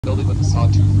building with a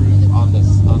sawtooth roof on the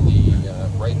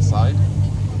right side.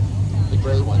 The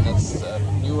gray one, that's a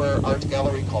newer art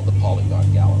gallery called the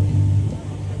Polygon Gallery.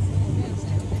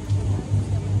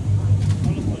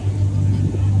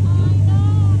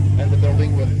 And the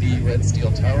building with the red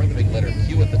steel tower, the big letter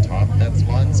Q at the top, that's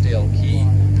Lonsdale Quay.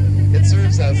 It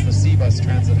serves as the C-Bus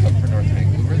transit hub for North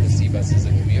Vancouver. The C-Bus is a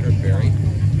commuter ferry,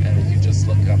 and if you just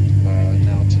look up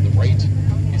now to the right,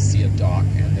 you see a dock,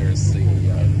 and there's the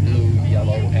blue,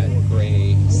 yellow, and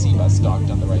gray C-Bus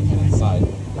docked on the right-hand side.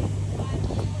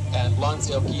 And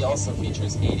Lonsdale Quay also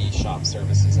features 80 shop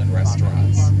services and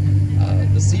restaurants.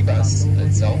 The C-Bus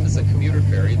itself is a commuter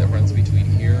ferry that runs between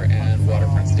here and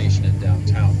Waterfront Station in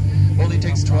downtown. It only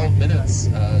takes 12 minutes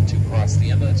to cross the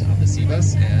inlet on the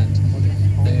C-Bus, and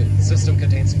the system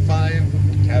contains 5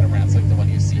 catamarans like the one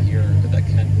you see here that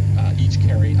can each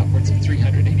carry upwards of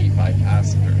 385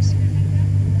 passengers.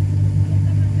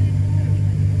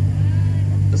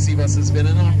 The C-Bus has been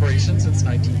in operation since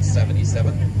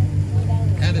 1977,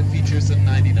 and it features a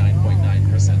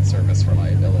 99.9% service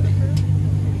reliability.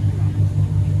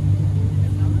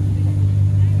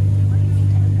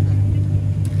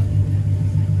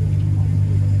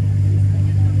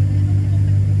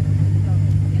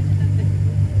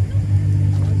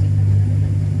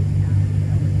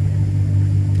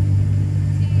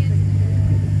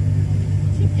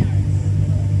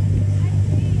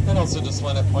 Also just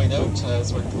want to point out,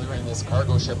 as we're clearing this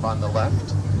cargo ship on the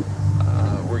left,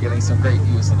 we're getting some great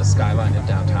views of the skyline of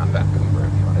downtown Vancouver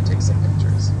if you want to take some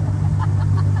pictures.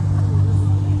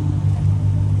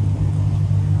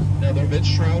 Now they're a bit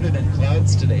shrouded in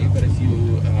clouds today, but if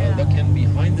you look in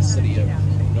behind the city of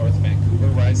North Vancouver,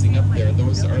 rising up there,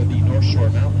 those are the North Shore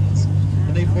Mountains,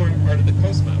 and they form part of the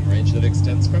Coast Mountain Range that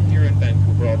extends from here in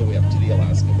Vancouver all the way up to the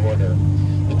Alaska border.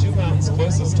 The 2 mountains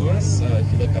closest to us,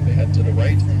 if you look up ahead to the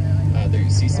right, there you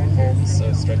see some homes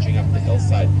stretching up the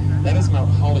hillside. That is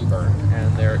Mount Hollyburn,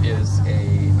 and there is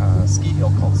a ski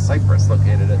hill called Cypress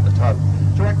located at the top.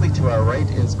 Directly to our right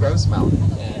is Grouse Mountain,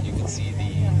 and you can see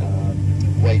the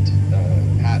white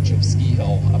patch of ski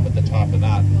hill up at the top of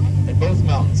that. And both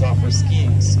mountains offer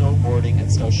skiing, snowboarding, and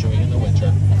snowshoeing in the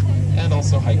winter, and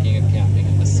also hiking and camping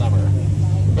in the summer.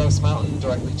 Grouse Mountain,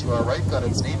 directly to our right, got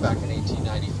its name back in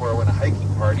 1894 when a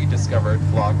hiking party discovered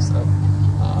flocks of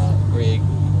gray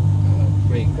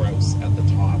grouse at the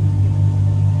top.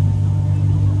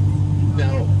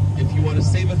 Now, if you want to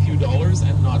save a few dollars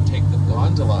and not take the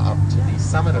gondola up to the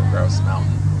summit of Grouse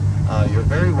Mountain, you're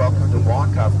very welcome to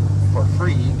walk up for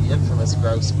free the infamous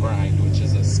Grouse Grind, which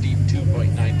is a steep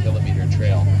 2.9 kilometer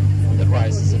trail that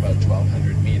rises about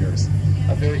 1,200 meters.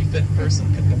 A very fit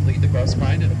person can complete the Grouse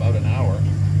Grind in about an hour,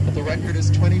 but the record is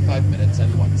 25 minutes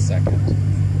and 1 second.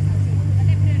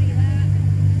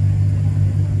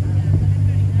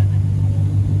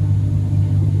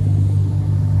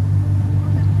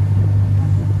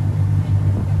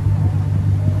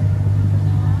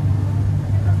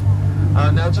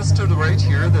 Now just to the right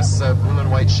here, this blue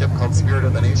and white ship called Spirit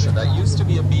of the Nation, that used to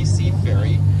be a BC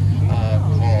ferry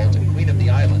called Queen of the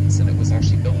Islands, and it was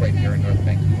actually built right here in North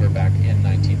Vancouver back in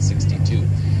 1962.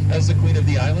 As the Queen of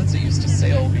the Islands, it used to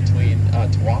sail between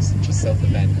Tsawwassen, just south of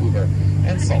Vancouver,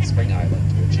 and Salt Spring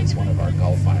Island, which is one of our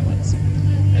Gulf islands.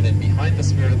 And then behind the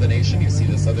Spirit of the Nation, you see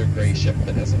this other gray ship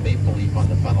that has a maple leaf on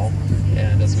the funnel,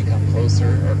 and as we come closer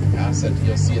or pass it,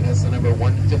 you'll see it has the number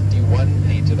 151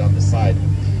 painted on the side.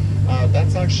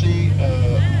 That's actually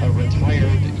a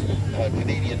retired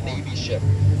Canadian Navy ship.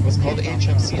 It was called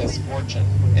HMCS Fortune,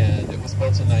 and it was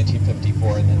built in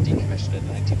 1954 and then decommissioned in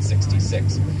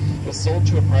 1966. It was sold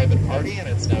to a private party, and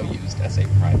it's now used as a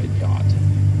private yacht.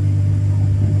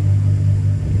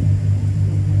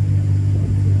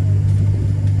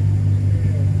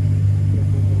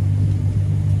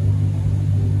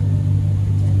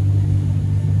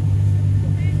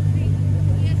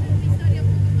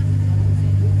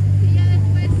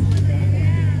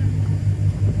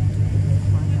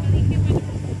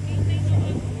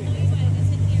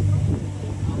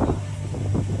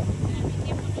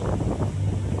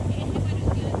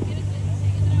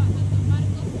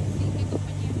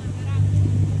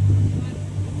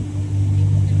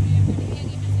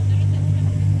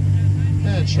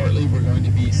 Shortly we're going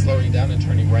to be slowing down and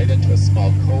turning right into a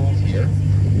small cove here,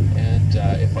 and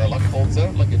if our luck holds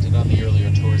out, like it did on the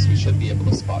earlier tours, we should be able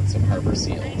to spot some harbor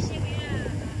seals.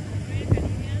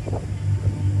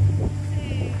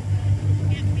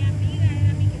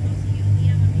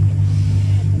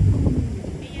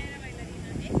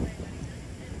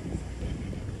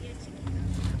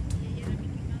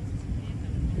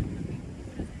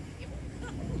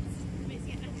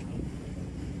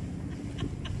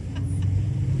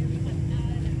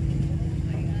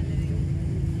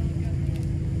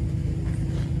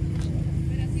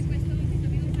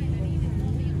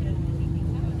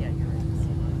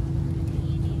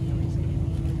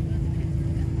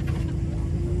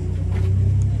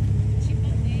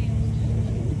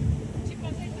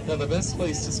 Now the best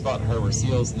place to spot harbor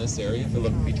seals in this area, if you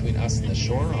look between us and the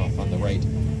shore off on the right,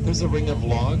 there's a ring of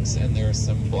logs and there are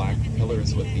some black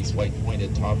pillars with these white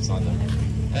pointed tops on them.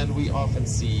 And we often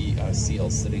see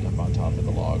seals sitting up on top of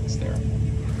the logs there.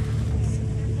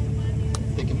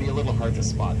 They can be a little hard to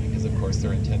spot because of course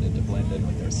they're intended to blend in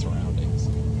with their surroundings.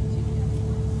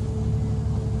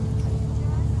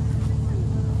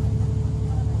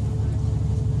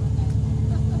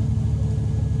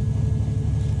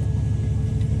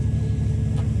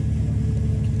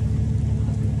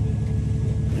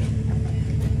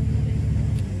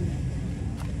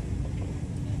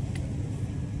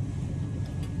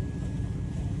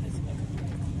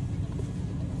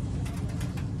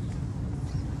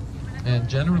 And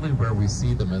generally where we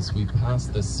see them is we pass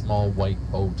this small white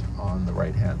boat on the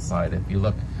right-hand side. If you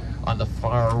look on the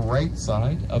far right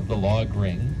side of the log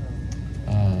ring,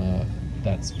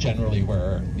 that's generally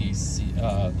where the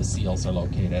seals are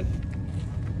located.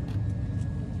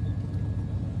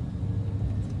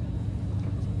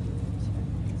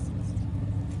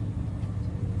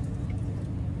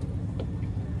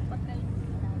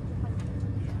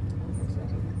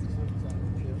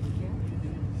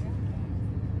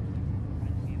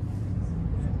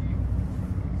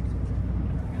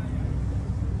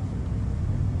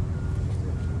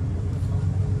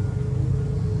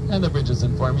 And the bridges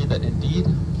inform me that indeed,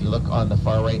 if you look on the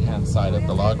far right-hand side of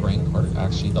the log ring, or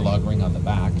actually the log ring on the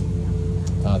back,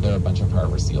 there are a bunch of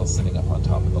harbor seals sitting up on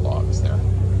top of the logs there.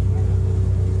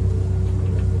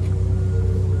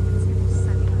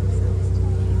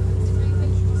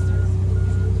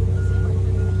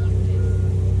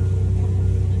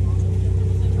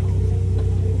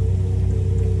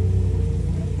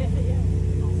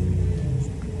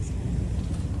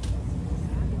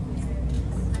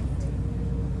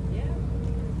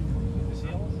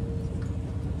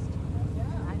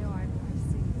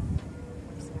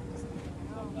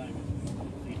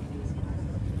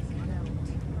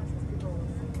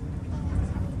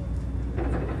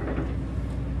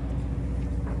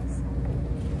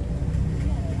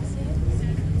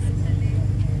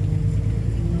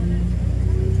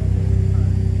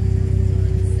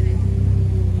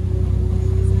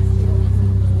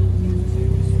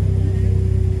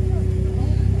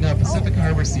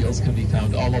 Harbor seals can be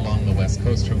found all along the west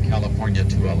coast from California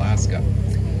to Alaska.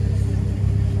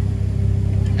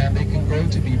 And they can grow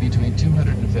to be between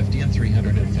 250 and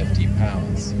 350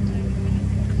 pounds.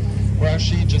 We're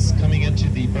actually just coming into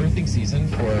the birthing season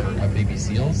for baby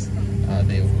seals.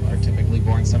 They are typically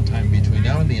born sometime between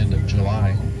now and the end of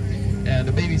July. And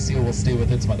a baby seal will stay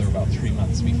with its mother about 3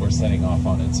 months before setting off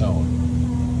on its own.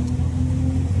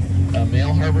 A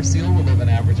male harbor seal will live an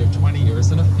average of 20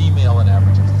 years and a female an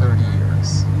average of 30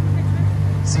 years.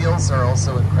 Seals are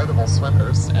also incredible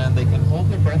swimmers, and they can hold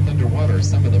their breath underwater,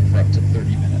 some of them for up to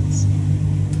 30 minutes.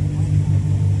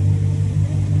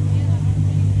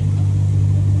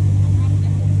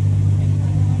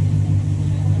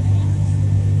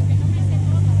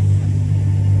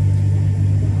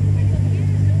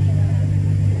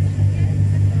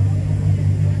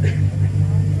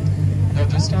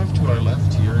 Just off to our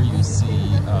left here, you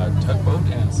see a tugboat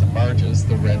and some barges,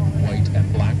 the red, white,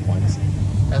 and black ones.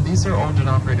 And these are owned and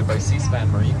operated by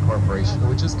Seaspan Marine Corporation,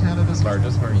 which is Canada's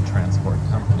largest marine transport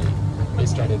company. They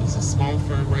started as a small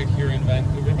firm right here in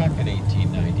Vancouver back in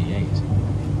 1898.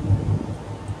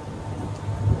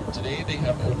 Today they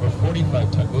have over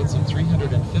 45 tugboats and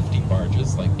 350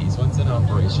 barges like these ones in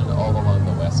operation all along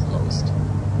the west coast.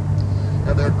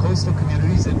 Now, there are coastal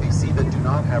communities in BC that do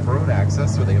not have road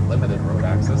access, or they have limited road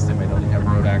access. They might only have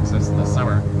road access in the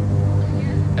summer.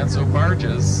 And so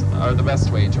barges are the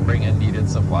best way to bring in needed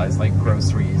supplies like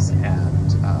groceries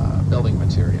and building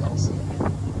materials.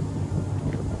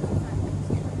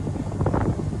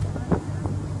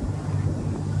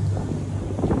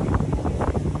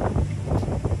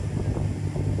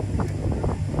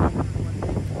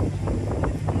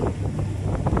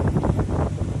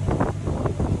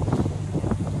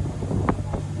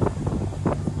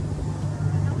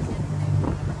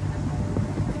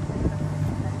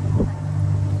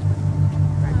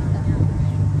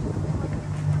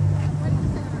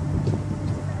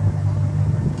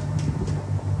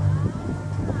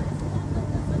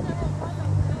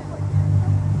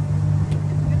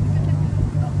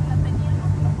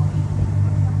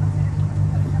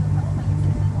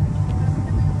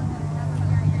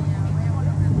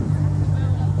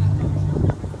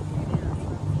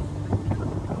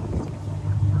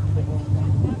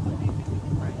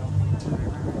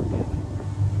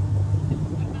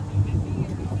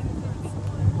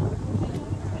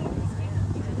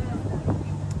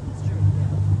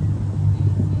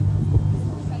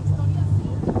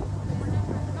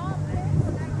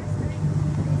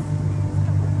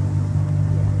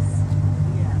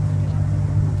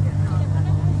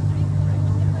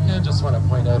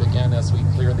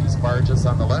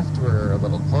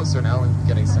 So now we're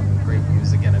getting some great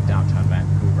views again of downtown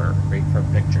Vancouver, great for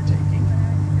picture taking.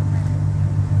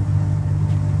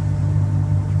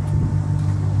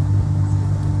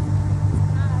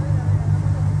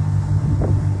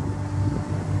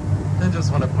 I just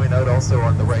want to point out also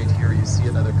on the right here you see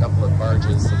another couple of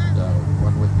barges, and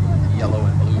one with the yellow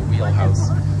and blue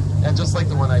wheelhouse. And just like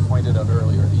the one I pointed out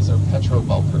earlier, these are petro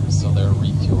bulkers, so they're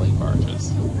refueling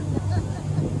barges.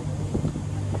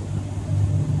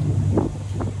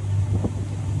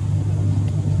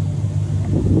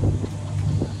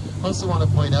 I also want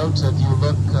to point out, if you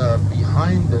look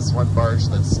behind this one barge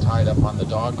that's tied up on the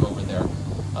dock over there,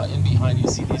 in behind you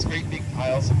see these great big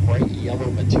piles of bright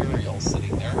yellow material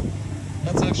sitting there.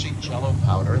 That's actually Jello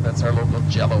powder. That's our local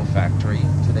Jello factory.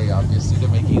 Today, obviously, they're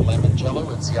making lemon Jello.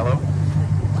 It's yellow.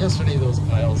 Yesterday, those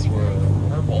piles were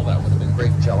purple. That would have been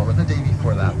grape Jello. And the day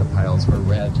before that, the piles were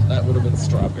red. That would have been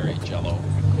strawberry Jello.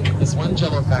 This one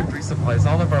Jello factory supplies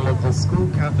all of our local school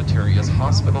cafeterias,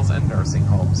 hospitals, and nursing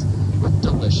homes with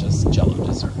delicious Jello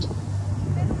dessert.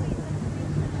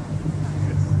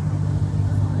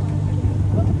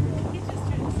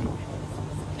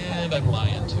 And I'm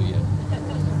lying to you.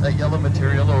 That yellow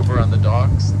material over on the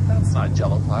docks, that's not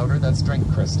Jello powder, that's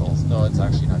drink crystals. No, it's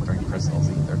actually not drink crystals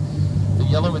either. The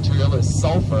yellow material is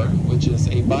sulfur, which is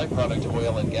a byproduct of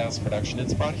oil and gas production.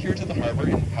 It's brought here to the harbor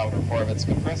in powder form. It's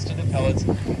compressed into pellets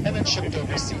and then shipped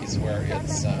overseas where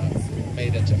it's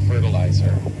made into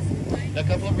fertilizer. A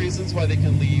couple of reasons why they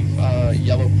can leave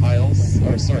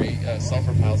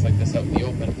sulfur piles like this out in the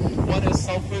open. One is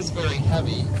sulfur is very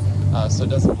heavy, so it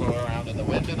doesn't blow around in the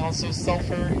wind, and also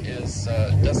sulfur is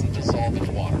doesn't dissolve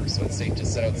in water, so it's safe to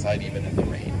sit outside even in the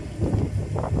rain.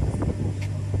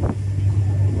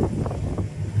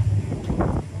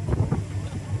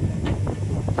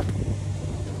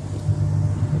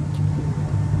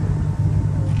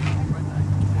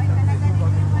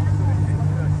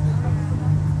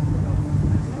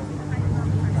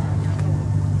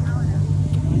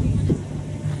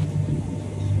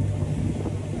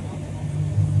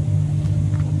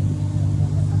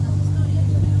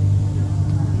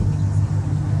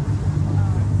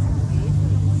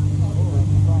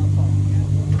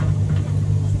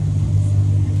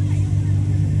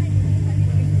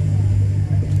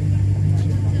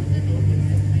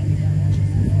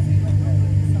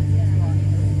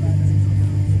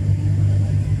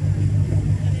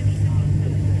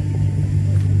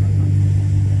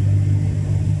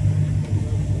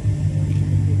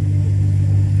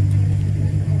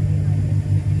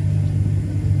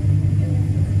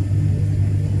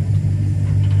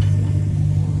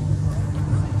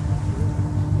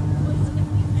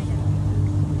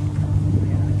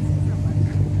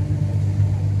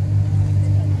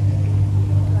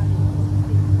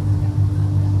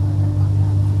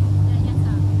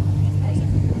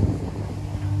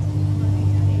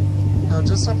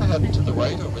 Just up ahead to the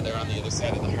right over there on the other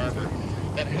side of the harbor,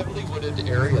 that heavily wooded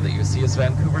area that you see is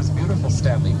Vancouver's beautiful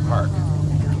Stanley Park.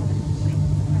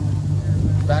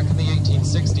 Back in the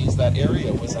 1860s, that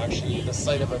area was actually the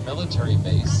site of a military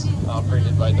base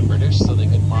operated by the British so they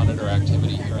could monitor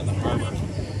activity here in the harbor.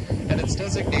 And its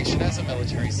designation as a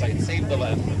military site saved the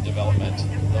land from development,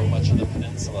 though much of the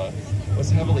peninsula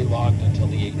was heavily logged until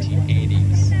the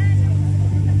 1880s.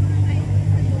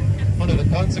 One of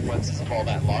the consequences of all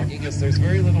that logging is there's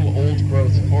very little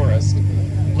old-growth forest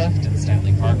left in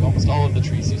Stanley Park. Almost all of the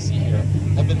trees you see here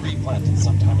have been replanted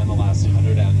sometime in the last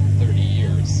 130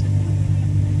 years.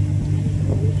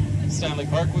 Stanley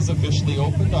Park was officially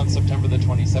opened on September the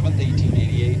 27th,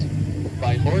 1888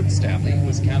 by Lord Stanley, who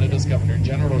was Canada's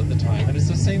Governor-General at the time, and is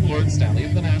the same Lord Stanley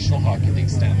of the National Hockey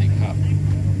League Stanley Cup.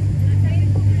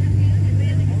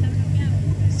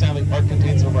 Stanley Park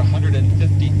contains over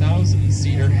 150,000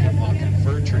 cedar, hemlock, and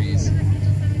fir trees,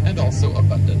 and also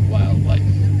abundant wildlife.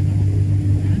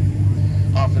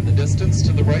 Off in the distance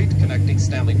to the right, connecting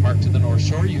Stanley Park to the North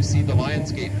Shore, you see the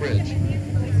Lions Gate Bridge.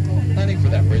 Planning for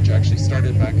that bridge actually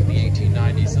started back in the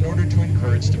 1890s in order to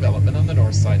encourage development on the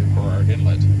north side of Burrard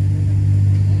Inlet.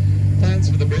 Plans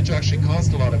for the bridge actually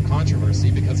caused a lot of controversy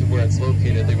because of where it's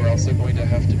located. They were also going to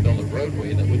have to build a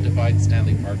roadway that would divide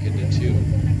Stanley Park into two.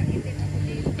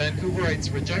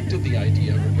 Vancouverites rejected the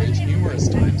idea of a bridge numerous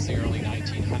times in the early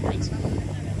 1900s,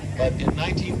 but in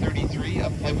 1933 a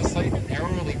plebiscite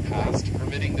narrowly passed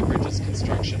permitting the bridge's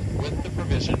construction with the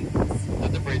provision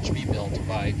that the bridge be built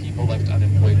by people left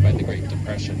unemployed by the Great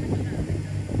Depression.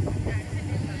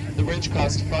 The bridge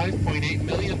cost $5.8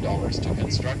 million to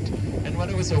construct, and when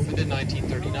it was opened in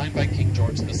 1939 by King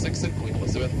George VI and Queen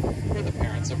Elizabeth, who were the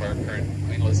parents of our current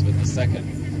Queen Elizabeth II,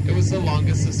 it was the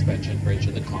longest suspension bridge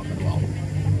in the Commonwealth.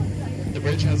 The The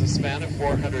bridge has a span of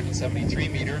 473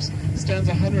 meters, stands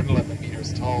 111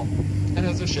 meters tall, and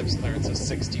has a ship's clearance of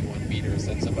 61 meters.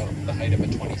 That's about the height of a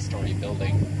 20-story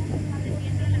building.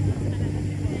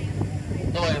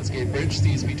 The Lions Gate Bridge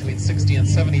sees between 60 and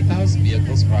 70,000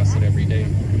 vehicles cross it every day.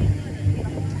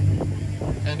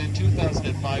 And in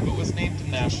 2005, it was named a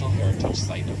National Heritage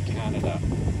Site of Canada.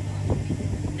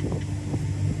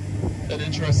 An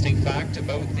interesting fact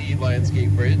about the Lions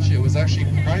Gate Bridge, it was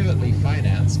actually privately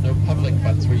financed. No public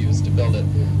funds were used to build it.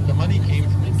 The money came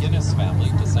from the Guinness family,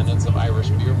 descendants of Irish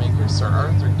beer maker Sir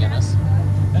Arthur Guinness.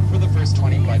 And for the first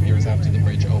 25 years after the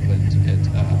bridge opened, it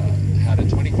had a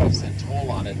 25-cent toll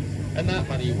on it. And that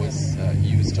money was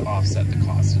used to offset the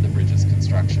cost of the bridge's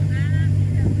construction.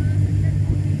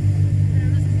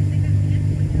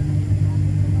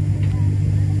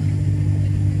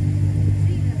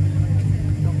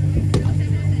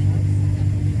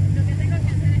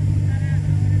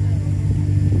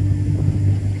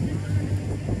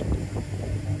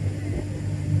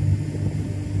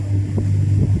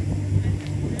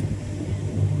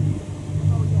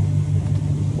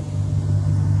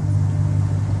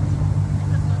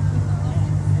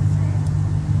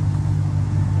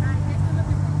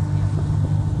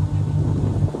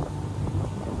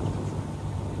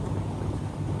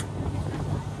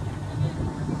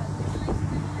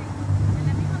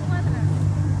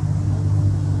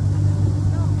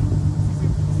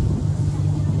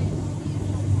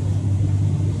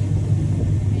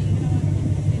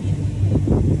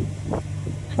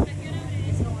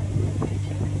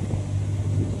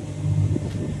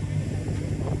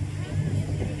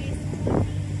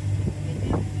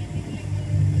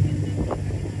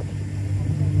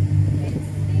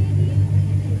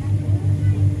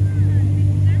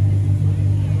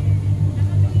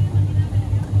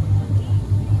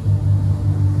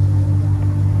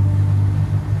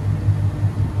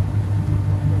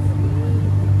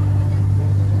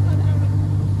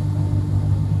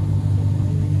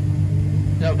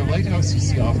 Lighthouse you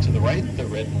see off to the right, the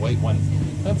red and white one,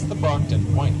 that's the Brockton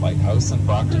Point Lighthouse, and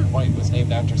Brockton Point was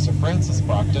named after Sir Francis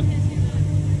Brockton,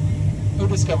 who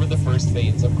discovered the first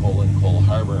veins of coal in Coal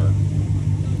Harbour.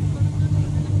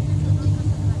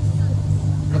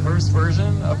 The first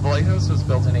version of the lighthouse was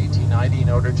built in 1890 in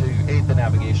order to aid the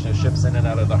navigation of ships in and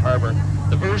out of the harbour.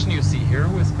 The version you see here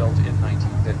was built in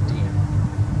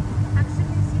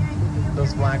 1915.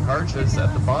 Those black arches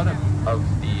at the bottom of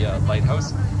the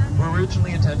lighthouse were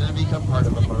originally intended to become part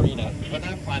of a marina, but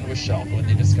that plan was shelved when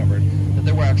they discovered that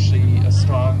there were actually a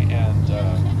strong and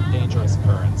dangerous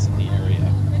currents in the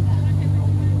area.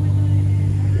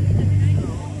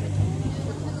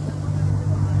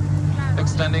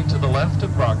 Extending to the left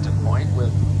of Brockton Point,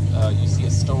 with you see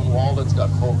a stone wall that's got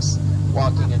folks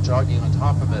walking and jogging on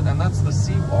top of it, and that's the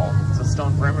seawall. It's a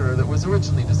stone perimeter that was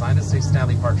originally designed to save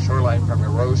Stanley Park shoreline from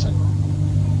erosion,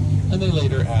 and they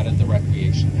later added the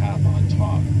recreation path on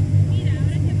top.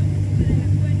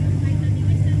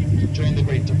 During the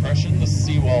Great Depression, the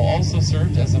seawall also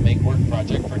served as a make-work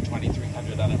project for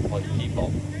 2,300 unemployed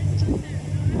people.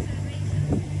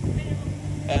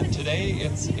 And today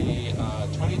it's a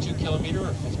 22-kilometer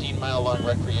or 15-mile-long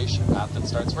recreation path that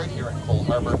starts right here in Coal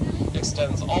Harbour,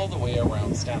 extends all the way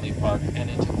around Stanley Park and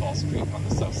into False Creek on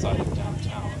the south side of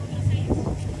downtown.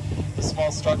 The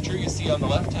small structure you see on the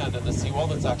left hand of the seawall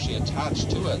that's actually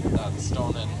attached to it, that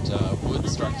stone and wood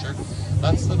structure,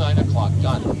 that's the 9 o'clock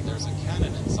gun. There's a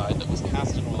cannon inside that was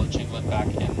cast in Woolwich, England back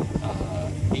in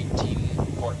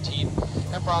 1814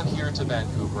 and brought here to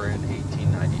Vancouver in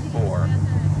 1894.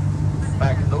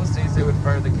 Back in those days, they would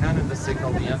fire the cannon to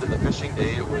signal the end of the fishing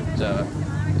day. It would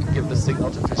give the signal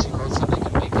to fishing boats so they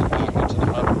could make it back into the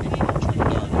harbour before it turned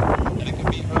dark. And it could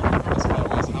be heard as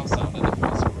far as how sound in the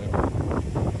Fraser River.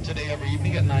 Today, every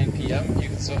evening at 9 p.m., you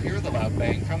can still hear the loud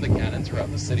bang from the cannon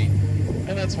throughout the city.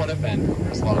 And that's one of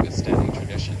Vancouver's longest standing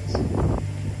traditions.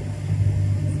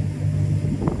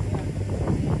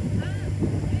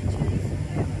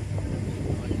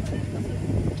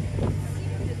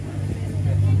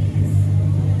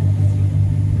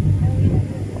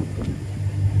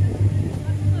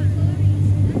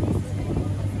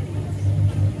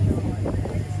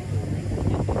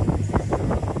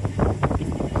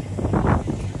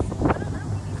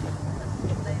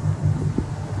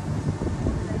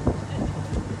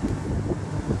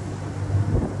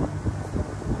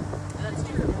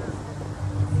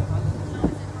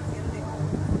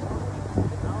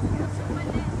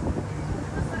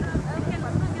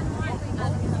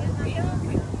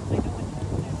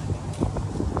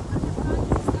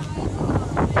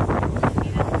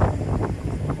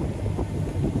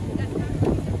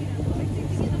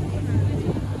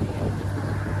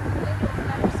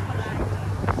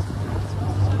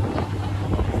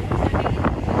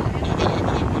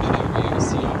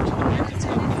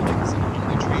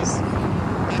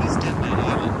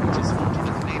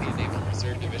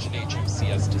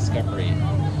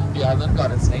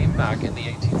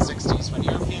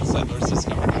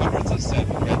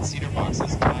 cinder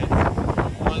boxes tied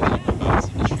by the upper boughs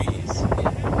of the trees.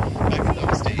 Back in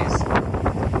those days,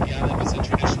 the island was a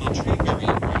traditional tree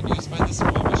burial ground used by the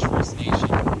Squamish First Nation.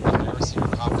 The higher your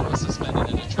coffin was suspended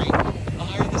in a tree, the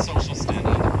higher the social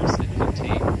standing of the person it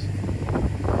contained.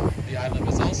 The island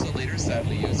was also later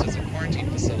sadly used as a quarantine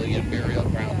facility and burial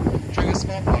ground during a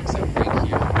smallpox outbreak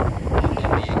here in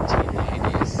the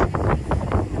 1890s.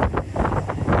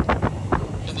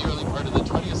 In the early part of the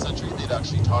 20th century, they'd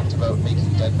actually talked about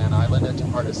making Dead Man Island into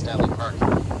part of Stanley Park.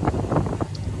 But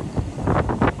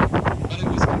it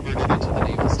was converted into the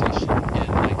naval station in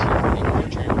 1944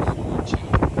 during World War II.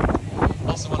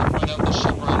 Also want to point out the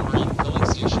Chevron Marine Filling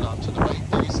Station off to the right.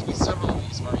 There used to be several of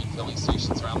these marine filling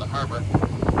stations around the harbour,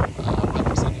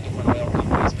 representing different oil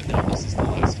companies, but now this is the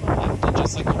last one left. And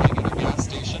just like a regular gas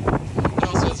station, it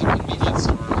also has a convenience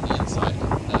store on the inside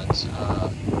that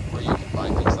where you can buy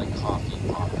things like coffee,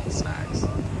 pop, and snacks.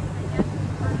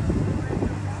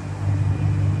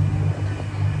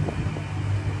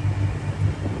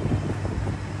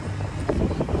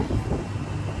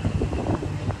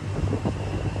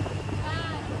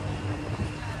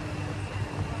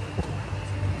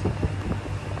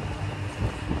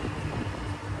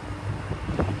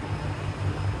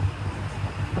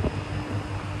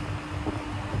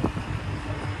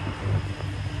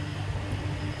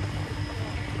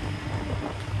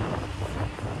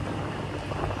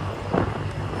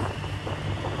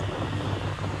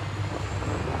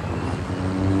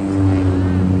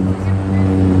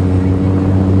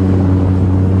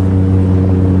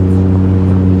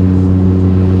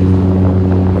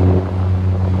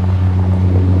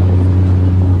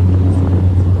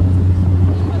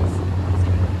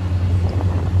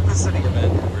 The city of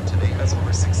Vancouver today has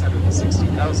over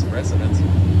 660,000 residents.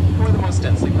 We're the most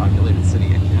densely populated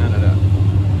city in Canada.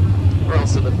 We're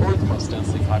also the fourth most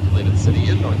densely populated city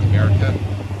in North America,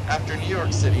 after New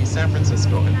York City, San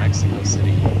Francisco, and Mexico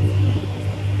City.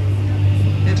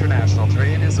 International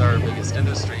trade is our biggest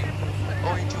industry,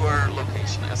 owing to our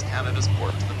location as Canada's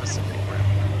port to the Pacific Rim.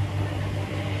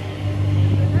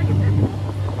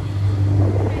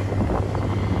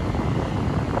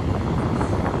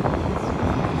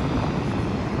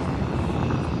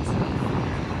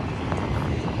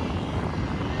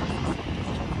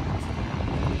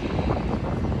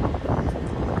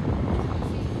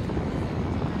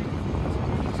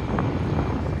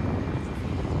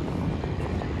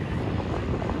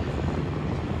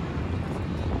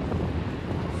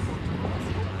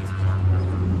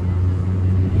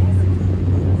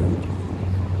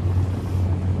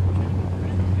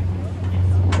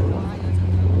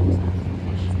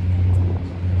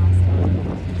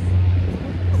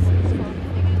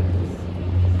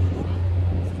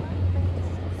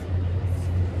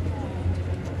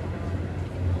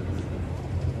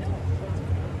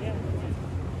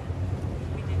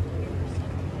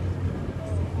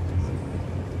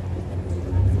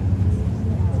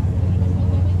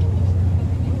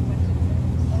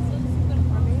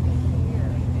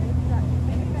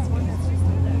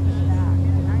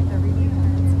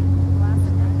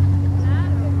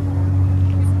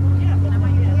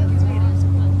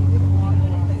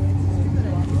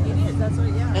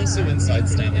 Also inside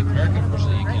Stanley Park,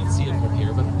 unfortunately you can't see it from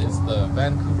here, but is the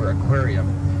Vancouver Aquarium.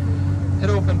 It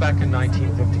opened back in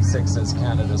 1956 as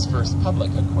Canada's first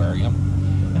public aquarium,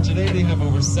 and today they have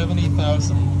over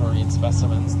 70,000 marine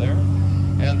specimens there,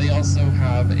 and they also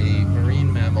have a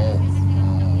marine mammal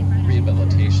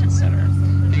rehabilitation center.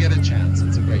 If you get a chance,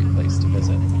 it's a great place to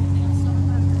visit.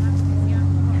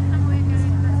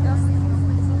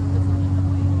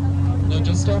 Now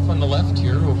just off on the left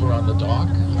here, over on the dock,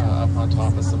 up on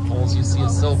top of some poles, you see a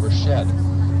silver shed.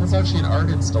 That's actually an art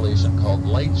installation called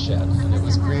Light Shed, and it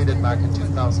was created back in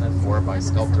 2004 by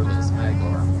sculptor Liz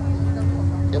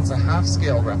Magor. It's a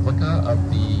half-scale replica of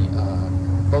the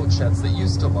boat sheds that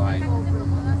used to line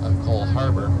Cole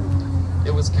Harbour.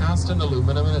 It was cast in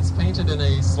aluminum and it's painted in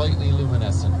a slightly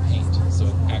luminescent paint, so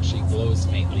it actually glows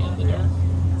faintly in the dark.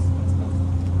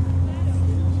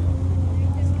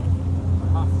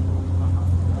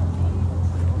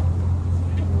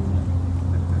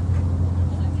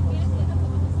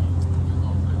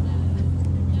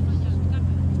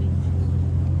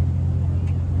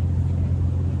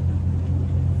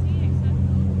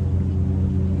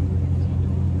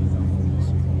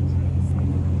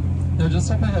 Now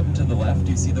just up ahead and to the left,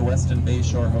 you see the Weston Bay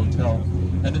Shore Hotel,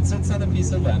 and it sits on a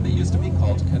piece of land that used to be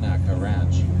called Kanaka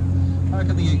Ranch. Back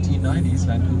in the 1890s,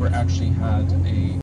 Vancouver actually had a